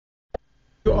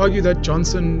You argue that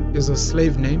Johnson is a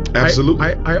slave name? Absolutely.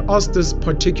 I ask this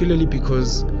particularly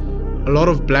because a lot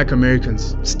of black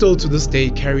Americans still to this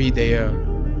day carry their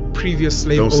previous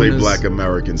slave Don't owners. say black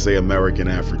American, say American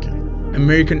African.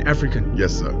 American African.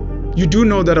 Yes, sir. You do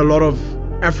know that a lot of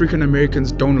African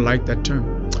Americans don't like that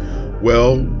term.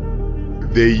 Well,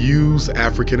 they use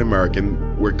African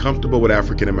American. We're comfortable with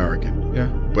African American. Yeah.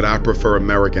 But I prefer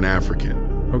American African.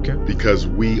 Okay. Because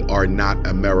we are not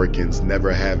Americans,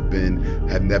 never have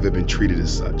never been treated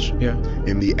as such. Yeah.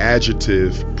 And the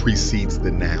adjective precedes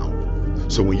the noun.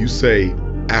 So when you say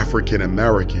African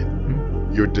American,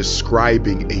 you're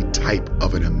describing a type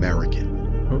of an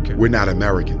American. Okay. We're not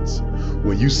Americans.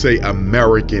 When you say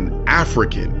American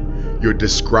African, you're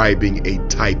describing a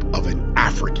type of an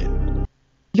African.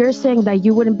 You're saying that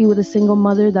you wouldn't be with a single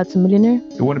mother that's a millionaire?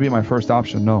 It wouldn't be my first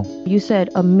option, no. You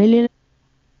said a millionaire?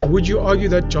 Would you argue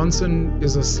that Johnson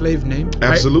is a slave name?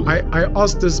 Absolutely. I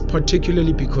ask this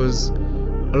particularly because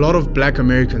a lot of black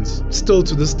Americans still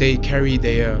to this day carry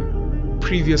their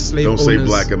previous slave owners. owners. Don't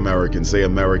say black American, say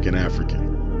American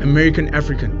African. American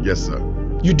African. Yes, sir.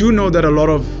 You do know that a lot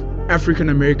of African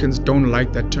Americans don't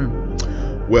like that term.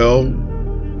 Well,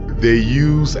 they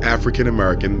use African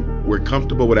American. We're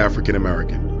comfortable with African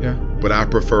American. Yeah. But I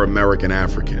prefer American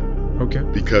African. Okay.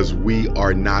 Because we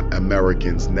are not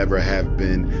Americans, never have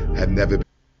never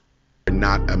been,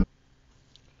 not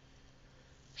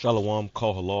Shalom,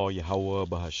 call halal, YAHAWAH,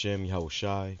 BAHASHAM,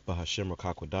 YAHAWASHI, BAHASHAM,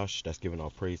 QADASH. That's giving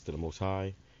our praise to the Most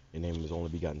High. In the name of His only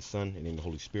begotten Son, in the name of the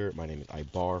Holy Spirit. My name is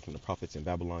Ibar from the Prophets in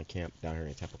Babylon camp down here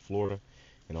in Tampa, Florida.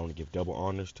 And I want to give double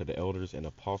honors to the elders and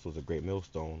apostles of Great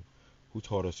Millstone who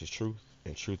taught us His truth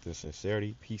and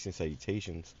sincerity, peace and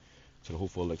salutations to the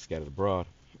hopeful elect scattered abroad.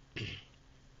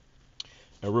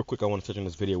 And real quick, I want to touch on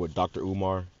this video with Dr.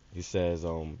 Umar. He says,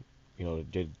 you know,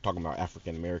 they're talking about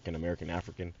African American, American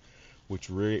African, which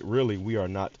really we are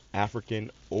not African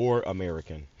or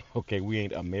American. Okay, we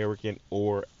ain't American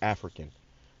or African.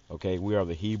 Okay, we are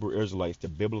the Hebrew Israelites, the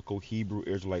biblical Hebrew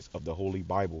Israelites of the Holy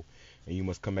Bible. And you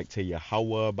must come back to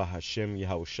Yahawah, BAHASHAM,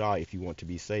 YAHAWASHI if you want to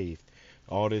be saved.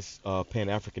 All this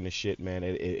Pan-Africanist shit, man,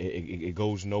 it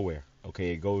goes nowhere.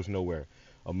 Okay, it goes nowhere.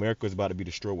 America is about to be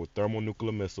destroyed with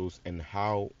thermonuclear missiles, and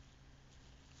how,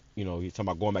 you know, he's talking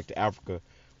about going back to Africa.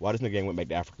 Why this nigga ain't went back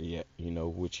to Africa yet? You know,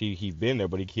 which he's been there,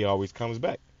 but he always comes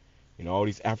back. You know, all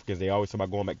these Africans, they always talk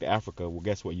about going back to Africa. Well,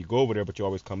 guess what? You go over there, but you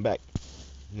always come back.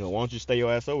 You know, why don't you stay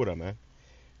your ass over there, man?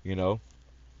 You know.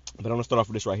 But I'm gonna start off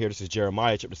with this right here. This is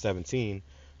Jeremiah chapter 17,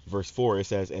 verse 4. It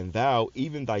says, "And thou,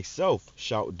 even thyself,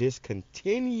 shalt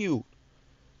discontinue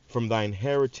from thine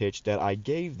heritage that I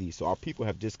gave thee." So our people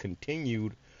have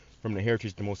discontinued from the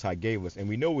heritage the Most High gave us. And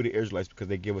we know we're the Israelites because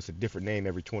they give us a different name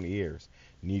every 20 years.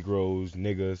 Negroes,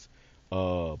 niggas,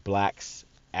 blacks,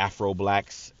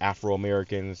 Afro-blacks,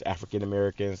 Afro-Americans,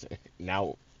 African-Americans,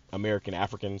 now American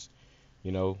Africans,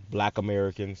 you know, black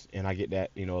Americans. And I get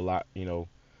that, you know, a lot, you know,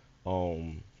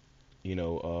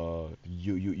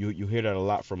 you hear that a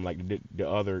lot from like the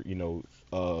other, you know,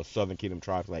 Southern Kingdom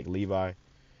tribes like Levi.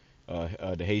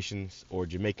 The Haitians or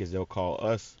Jamaicans, they'll call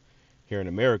us here in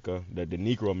America, the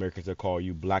Negro Americans, they'll call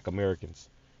you black Americans.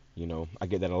 You know, I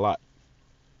get that a lot,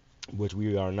 which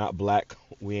we are not black,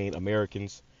 we ain't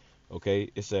Americans. Okay,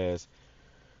 it says,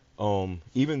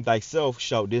 even thyself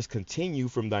shalt discontinue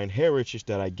from thine heritage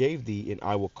that I gave thee, and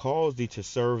I will cause thee to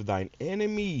serve thine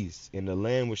enemies in the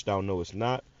land which thou knowest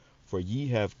not, for ye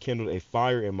have kindled a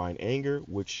fire in mine anger,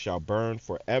 which shall burn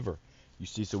forever. You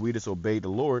see, so we disobeyed the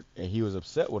Lord, and He was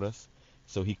upset with us.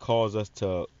 So He caused us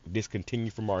to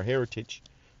discontinue from our heritage,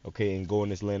 okay, and go in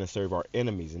this land and serve our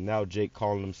enemies. And now Jake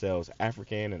calling themselves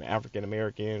African and African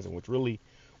Americans, and which really,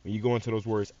 when you go into those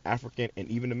words, African and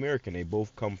even American, they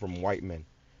both come from white men,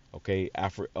 okay.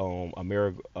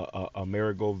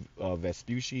 Amerigo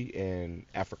Vespucci and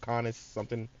Africanus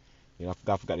something, you know,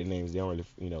 I forgot their names. They don't really,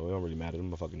 you know, it don't really matter.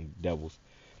 Them motherfucking devils.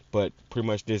 But pretty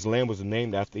much this land was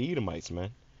named after Edomites,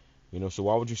 man. You know, so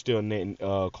why would you still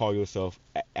call yourself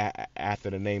after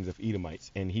the names of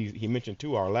Edomites? And he mentioned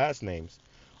too, our last names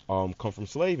come from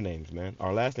slave names, man.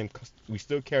 Our last name, we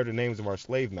still carry the names of our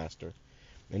slave master.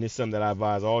 And it's something that I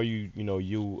advise all you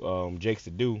Jakes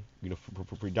to do, you know,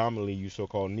 predominantly you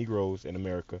so-called Negroes in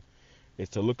America, is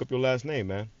to look up your last name,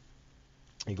 man.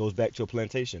 It goes back to a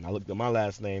plantation. I looked at my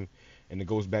last name, and it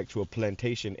goes back to a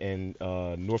plantation in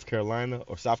North Carolina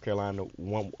or South Carolina,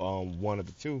 one of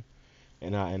the two.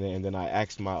 And then I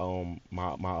asked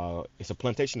my it's a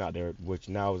plantation out there, which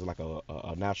now is like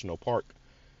a national park,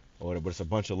 but it's a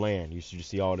bunch of land. You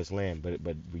see all this land, but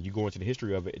when you go into the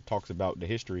history of it, it talks about the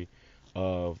history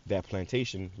of that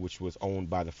plantation, which was owned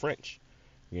by the French,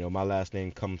 You know, my last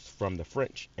name comes from the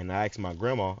French. And I asked my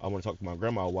grandma, I want to talk to my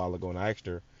grandma a while ago, and I asked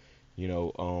her, you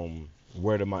know,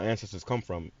 where do my ancestors come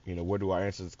from? You know, where do our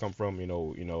ancestors come from?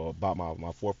 About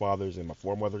my forefathers and my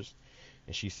foremothers.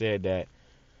 And she said that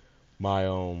my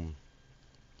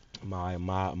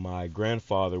my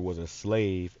grandfather was a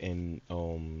slave in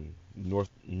North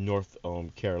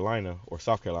Carolina or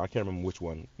South Carolina. I can't remember which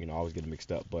one. You know, I always get them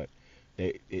mixed up. But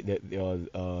they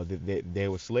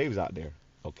were slaves out there.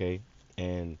 Okay,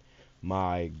 and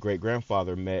my great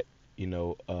grandfather met, you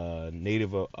know,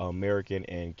 Native American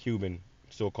and Cuban,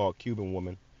 so-called Cuban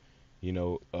woman, you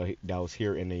know, that was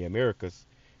here in the Americas,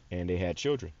 and they had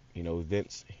children. You know,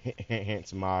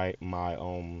 hence my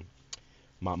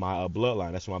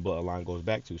bloodline. That's where my bloodline goes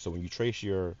back to. So when you trace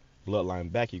your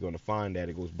bloodline back, you're going to find that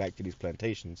it goes back to these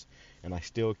plantations, and I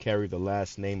still carry the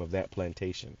last name of that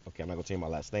plantation. Okay, I'm not gonna tell you my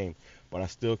last name, but I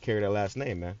still carry that last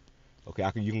name, man. Okay,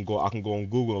 I can go on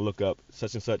Google and look up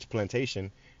such and such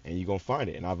plantation, and you're gonna find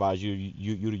it. And I advise you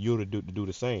to do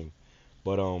the same.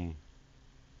 But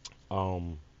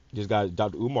this guy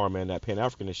Dr. Umar, man, that Pan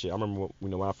Africanist shit. I remember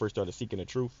when I first started seeking the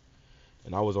truth,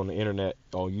 and I was on the internet,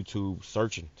 on YouTube,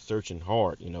 searching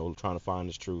hard, you know, trying to find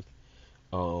this truth.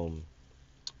 Um,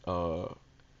 uh,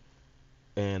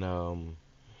 and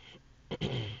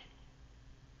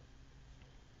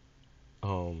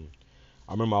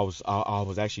I remember I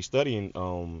was actually studying,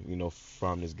 you know,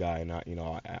 from this guy, and I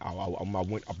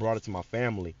brought it to my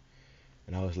family,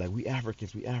 and I was like, we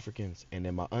Africans, and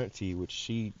then my auntie, which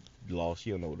she lost,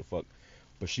 she don't know what the fuck,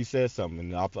 but she said something,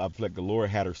 and I feel like the Lord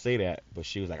had her say that, but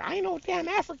she was like, I ain't no damn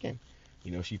African,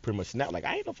 you know, she pretty much snapped like,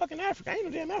 I ain't no fucking African, I ain't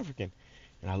no damn African,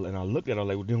 and I looked at her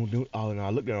like, and I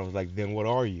looked at her, I was like, then what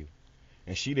are you?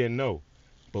 And she didn't know,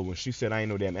 but when she said I ain't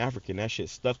no damn African, that shit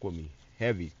stuck with me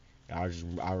heavy. I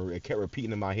kept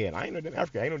repeating in my head, I ain't no damn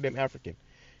African, I ain't no damn African.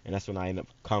 And that's when I ended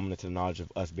up coming into the knowledge of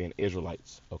us being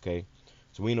Israelites, okay?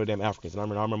 So we ain't no damn Africans. And I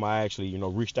remember I actually, you know,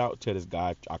 reached out to this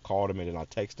guy. I called him and then I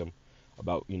texted him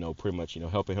about, you know, pretty much, you know,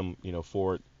 helping him, you know,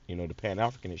 forward, you know, the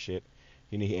Pan-African and shit.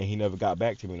 And he never got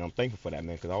back to me, and I'm thankful for that,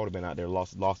 man, because I would have been out there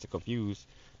lost and confused,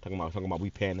 talking about we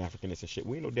Pan-Africanists and shit.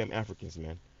 We ain't no damn Africans,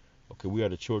 man. Okay, we are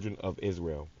the children of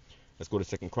Israel. Let's go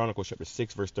to 2 Chronicles chapter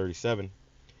 6, verse 37.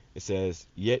 It says,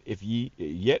 yet if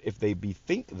they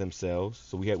bethink themselves,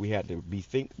 so we had to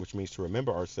bethink, which means to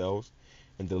remember ourselves,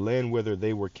 in the land whither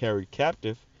they were carried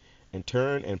captive, and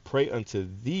turn and pray unto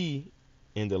thee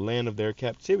in the land of their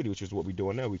captivity, which is what we're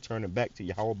doing now. We're turning back to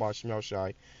Yahawah BAHASHAM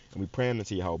YAHAWASHI, and we're praying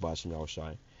unto Yahawah BAHASHAM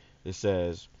YAHAWASHI. It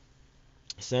says,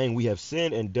 saying, we have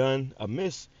sinned and done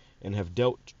amiss, and have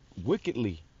dealt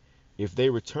wickedly. If they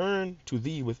return to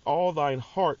thee with all thine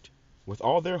heart, with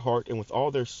all their heart, and with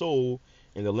all their soul,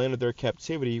 in the land of their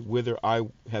captivity, whither I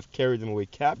have carried them away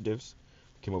captives,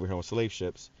 came over here on slave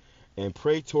ships, and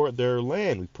pray toward their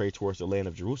land. We pray towards the land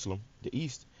of Jerusalem, the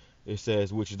east. It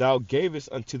says, which thou gavest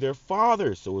unto their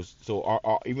fathers. So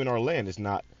even our land is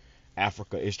not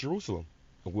Africa, it's Jerusalem.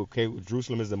 Okay,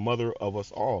 Jerusalem is the mother of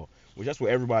us all, which that's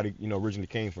where everybody, you know, originally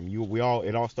came from. It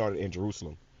all started in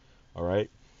Jerusalem. All right,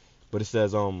 but it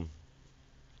says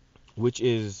which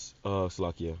is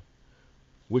Slakia.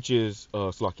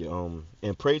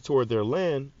 And pray toward their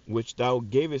land, which thou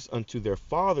gavest unto their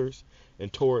fathers,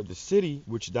 and toward the city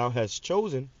which thou hast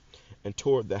chosen, and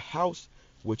toward the house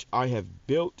which I have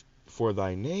built for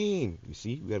thy name. You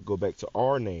see, we got to go back to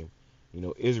our name. You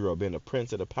know, Israel being the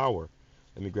prince of the power.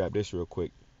 Let me grab this real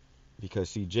quick, because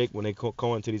see, Jake, when they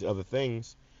go into these other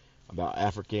things about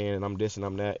African and I'm this and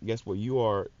I'm that, guess what? You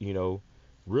are, you know,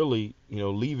 really, you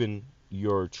know, leaving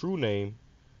your true name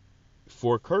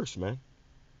for a curse, man.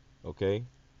 Okay,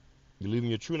 you're leaving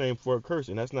your true name for a curse,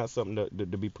 and that's not something to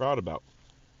be proud about.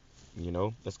 You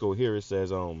know, let's go here. It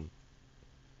says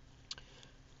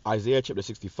Isaiah chapter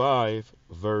 65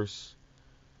 verse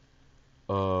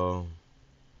let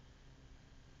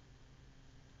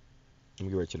me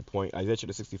get right to the point. Isaiah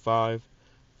chapter 65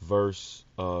 verse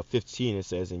 15, it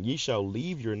says, and ye shall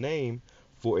leave your name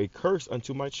for a curse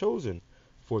unto my chosen,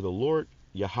 for the Lord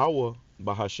Yahawah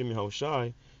BAHASHAM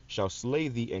YAHAWASHI shall slay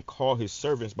thee and call his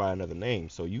servants by another name.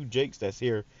 So you Jakes that's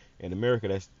here in America,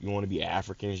 that's you want to be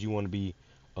Africans, you want to be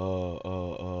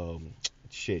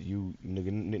shit, you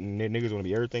niggas want to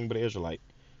be everything but an Israelite.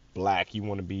 Black, you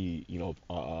want to be, you know,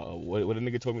 what a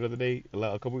nigga told me the other day,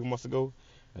 a couple of months ago,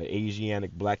 an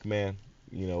Asiatic black man,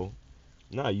 you know.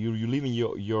 Nah, you leaving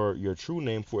your true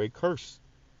name for a curse,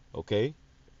 okay?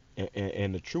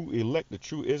 And the true elect, the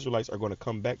true Israelites are going to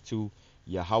come back to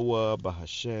Yahawah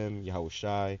BAHASHAM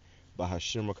YAHAWASHI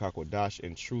BAHASHAM QADASH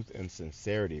in truth and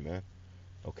sincerity, man.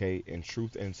 Okay, in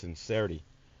truth and sincerity.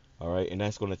 All right, and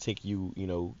that's going to take you, you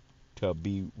know, to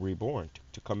be reborn,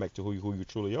 to come back to who you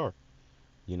truly are.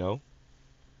 You know.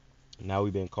 Now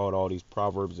we've been called all these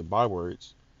proverbs and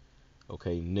bywords.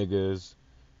 Okay, niggas.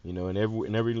 You know, and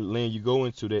every land you go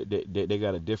into, they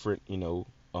got a different,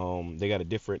 they got a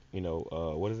different,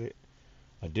 what is it?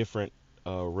 A different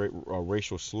a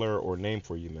racial slur or name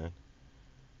for you, man.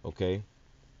 Okay.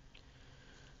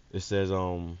 It says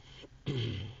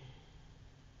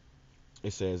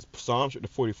it says Psalm chapter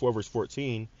 44 verse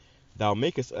 14, thou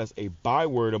makest us a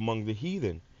byword among the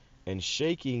heathen, and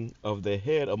shaking of the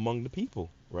head among the people,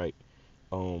 right?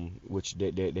 Which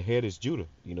the head is Judah,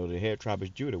 the head tribe is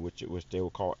Judah, which they will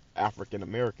call African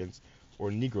Americans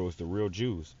or Negroes, the real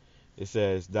Jews. It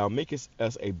says, thou makest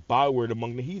us a byword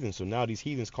among the heathen. So now these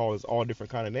heathens call us all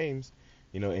different kind of names,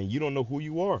 and you don't know who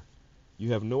you are.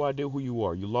 You have no idea who you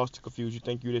are. You lost to confused. You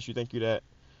think you this, you think you that,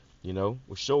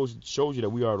 which shows you that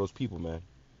we are those people, man.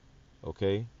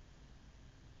 Okay.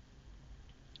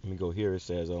 Let me go here. It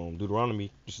says,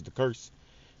 Deuteronomy, this is the curse,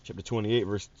 chapter 28,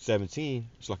 verse 17.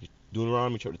 It's like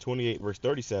Deuteronomy chapter 28, verse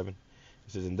 37.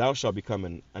 It says, and thou shalt become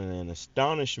an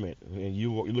astonishment. And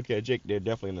you look at Jake, they're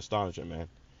definitely an astonishment, man.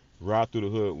 Ride through the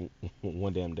hood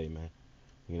one damn day, man.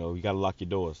 You got to lock your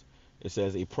doors. It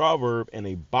says, a proverb and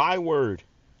a byword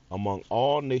among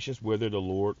all nations whither the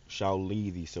Lord shall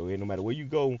lead thee. So no matter where you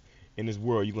go in this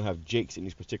world, you're going to have Jakes in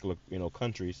these particular,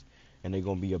 countries, and they're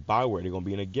going to be a byword. They're going to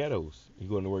be in the ghettos. You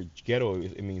go in the word ghetto,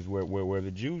 it means where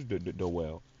the Jews do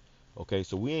well. Okay,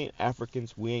 so we ain't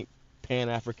Africans, we ain't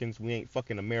Pan-Africans, we ain't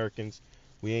fucking Americans,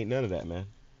 we ain't none of that, man.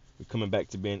 We're coming back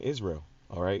to being Israel,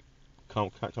 all right?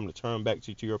 Come to turn back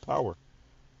to your power,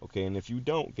 okay? And if you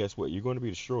don't, guess what? You're going to be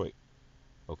destroyed,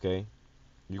 okay?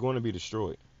 You're going to be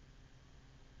destroyed.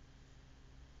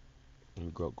 Let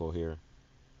me go here.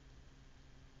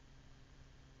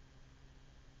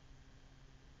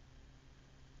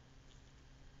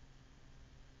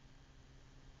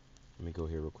 Let me go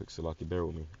here real quick, Salaki, bear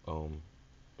with me. Let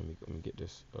me get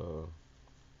this.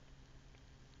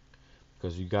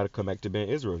 Because you got to come back to being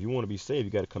Israel. If you want to be saved,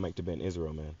 you got to come back to being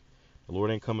Israel, man. The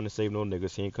Lord ain't coming to save no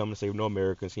niggas. He ain't coming to save no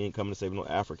Americans. He ain't coming to save no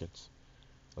Africans.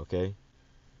 Okay?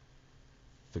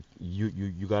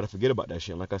 You got to forget about that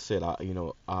shit. Like I said, I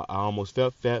almost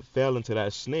fell into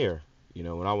that snare.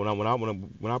 When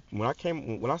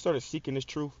I started seeking this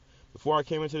truth, before I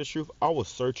came into this truth, I was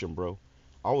searching, bro.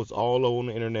 I was all over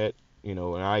the internet, and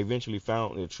I eventually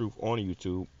found the truth on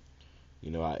YouTube.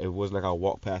 It was like I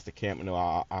walked past the camp.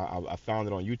 I found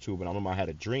it on YouTube, and I remember I had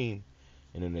a dream,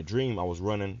 and in the dream I was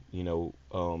running, in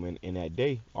that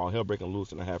day, all hell breaking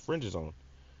loose, and I had fringes on,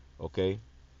 okay,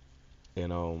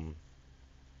 and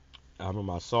I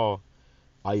remember I saw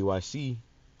IUIC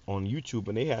on YouTube,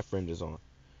 and they had fringes on,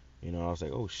 I was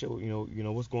like, oh shit,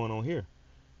 what's going on here,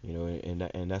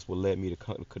 and that's what led me to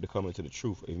come into the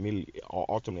truth. Immediately,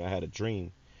 ultimately, I had a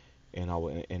dream. And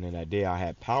in that day I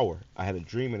had power. I had a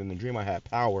dream, and in the dream I had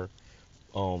power.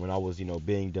 And I was,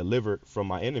 being delivered from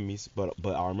my enemies. But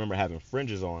I remember having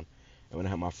fringes on, and when I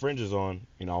had my fringes on,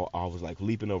 I was like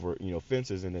leaping over,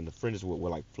 fences, and then the fringes would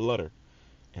like flutter.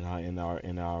 And I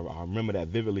remember that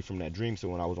vividly from that dream. So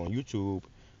when I was on YouTube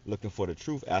looking for the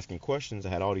truth, asking questions, I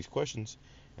had all these questions,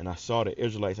 and I saw the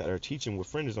Israelites that are teaching with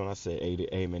fringes on. I said,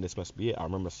 hey man, this must be it. I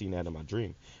remember seeing that in my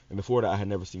dream. And before that, I had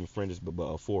never seen fringes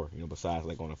before, besides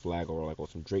like on a flag or like on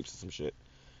some drapes or some shit.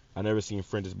 I never seen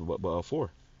fringes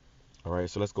before. All right,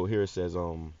 so let's go here. It says,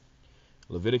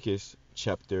 Leviticus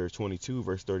chapter 22,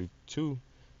 verse 32,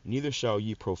 neither shall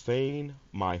ye profane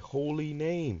my holy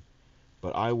name,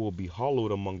 but I will be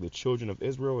hallowed among the children of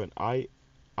Israel, and I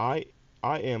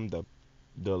am the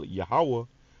YAHAWAH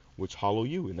which hallow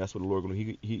you. And that's what the Lord gonna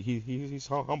he's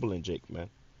humbling Jake, man.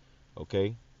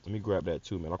 Okay, let me grab that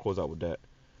too, man. I'll close out with that,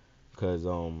 because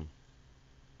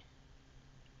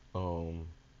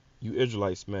you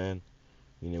Israelites, man,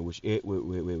 which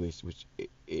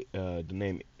the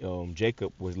name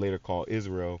Jacob was later called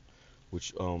Israel,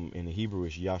 which in the Hebrew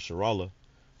is Yasharallah.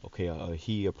 Okay,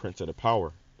 he a prince of the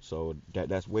power. So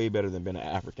that's way better than being an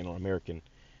African or American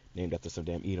named after some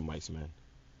damn Edomites, man.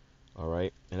 All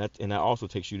right, and that also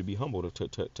takes you to be humble, to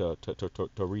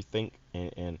rethink,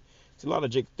 and see, a lot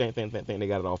of Jake think they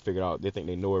got it all figured out. They think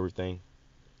they know everything.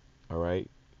 All right,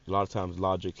 a lot of times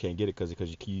logic can't get it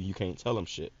because you can't tell them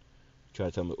shit. You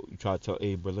try to tell,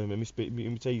 hey, brother, let me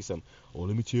tell you something. Oh,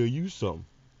 let me tell you something.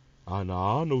 I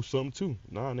know something too.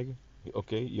 Nah, nigga.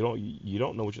 Okay, you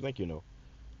don't know what you think you know.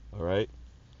 All right.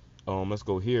 Let's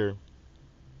go here.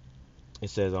 It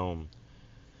says 2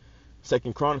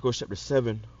 Chronicles chapter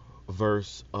 7.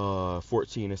 Verse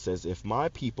 14, it says, if my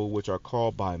people which are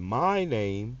called by my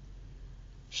name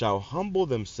shall humble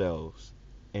themselves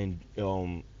And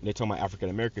they're talking about African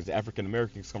Americans. The African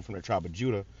Americans come from the tribe of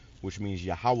Judah, which means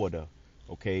Yahawah,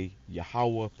 okay?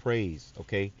 Yahweh praise,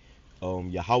 okay?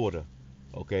 Yahawah,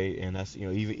 okay? And that's, you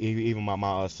know, even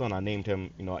my son, I named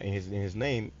him, you know, in his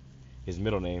name, his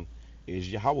middle name is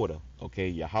Yahawah, okay?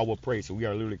 Yahweh praise. So we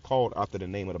are literally called after the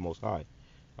name of the Most High,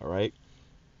 all right?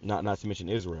 Not to mention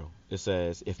Israel. It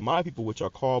says, if my people which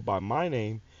are called by my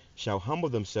name shall humble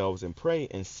themselves and pray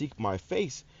and seek my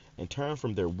face and turn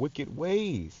from their wicked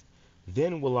ways,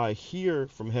 then will I hear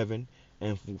from heaven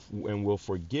and will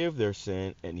forgive their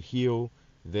sin and heal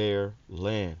their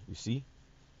land. You see?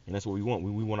 And that's what we want.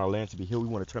 We want our land to be healed. We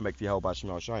want to turn back to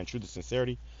YAHAWASHI in truth and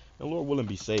sincerity. And Lord willing,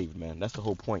 be saved, man. That's the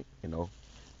whole point, you know.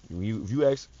 If you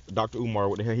ask Dr. Umar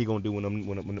what the hell he gonna do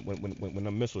when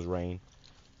the missiles rain,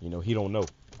 you know, he don't know.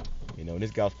 You know, and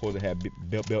this guy's supposed to have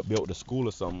built the school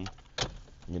or something,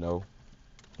 you know.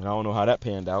 And I don't know how that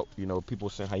panned out. You know, people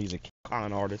saying how he's a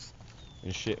con artist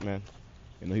and shit, man.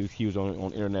 You know, he was on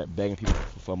the internet begging people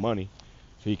for money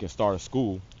so he can start a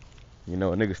school. You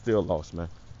know, a nigga still lost, man.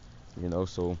 You know,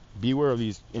 so beware of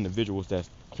these individuals that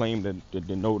claim that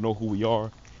they know who we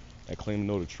are, that claim to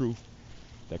know the truth,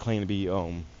 that claim to be,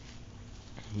 you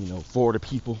know, for the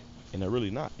people, and they're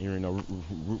really not. You know,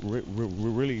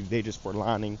 really they just for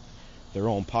lining their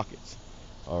own pockets.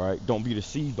 All right, don't be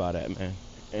deceived by that, man.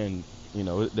 And you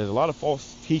know, there's a lot of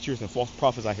false teachers and false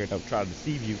prophets out here that will try to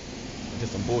deceive you into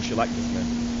some bullshit like this, man.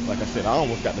 Like I said, I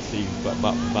almost got deceived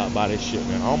by this shit,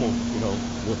 man. I almost, you know,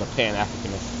 was a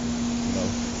Pan-Africanist, you know,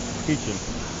 teaching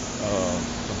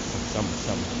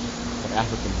some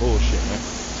African bullshit, man.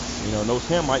 You know, those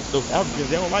Hamites, those Africans,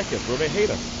 they don't like us, bro. They hate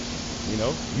us. You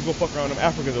know, you go fuck around them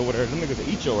Africans over there, them niggas will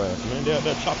eat your ass, man. They'll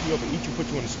chop you up and eat you, put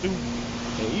you in the stew,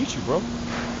 and eat you, bro.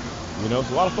 You know,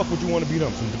 so why the fuck would you want to be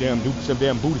them? Some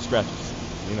damn booty scratches.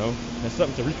 You know, that's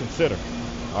something to reconsider.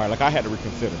 All right, like I had to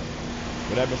reconsider.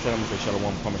 With that being said, I'm gonna say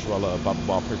shalom, promise you all love, blah blah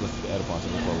blah, praise the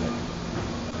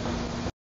edifying,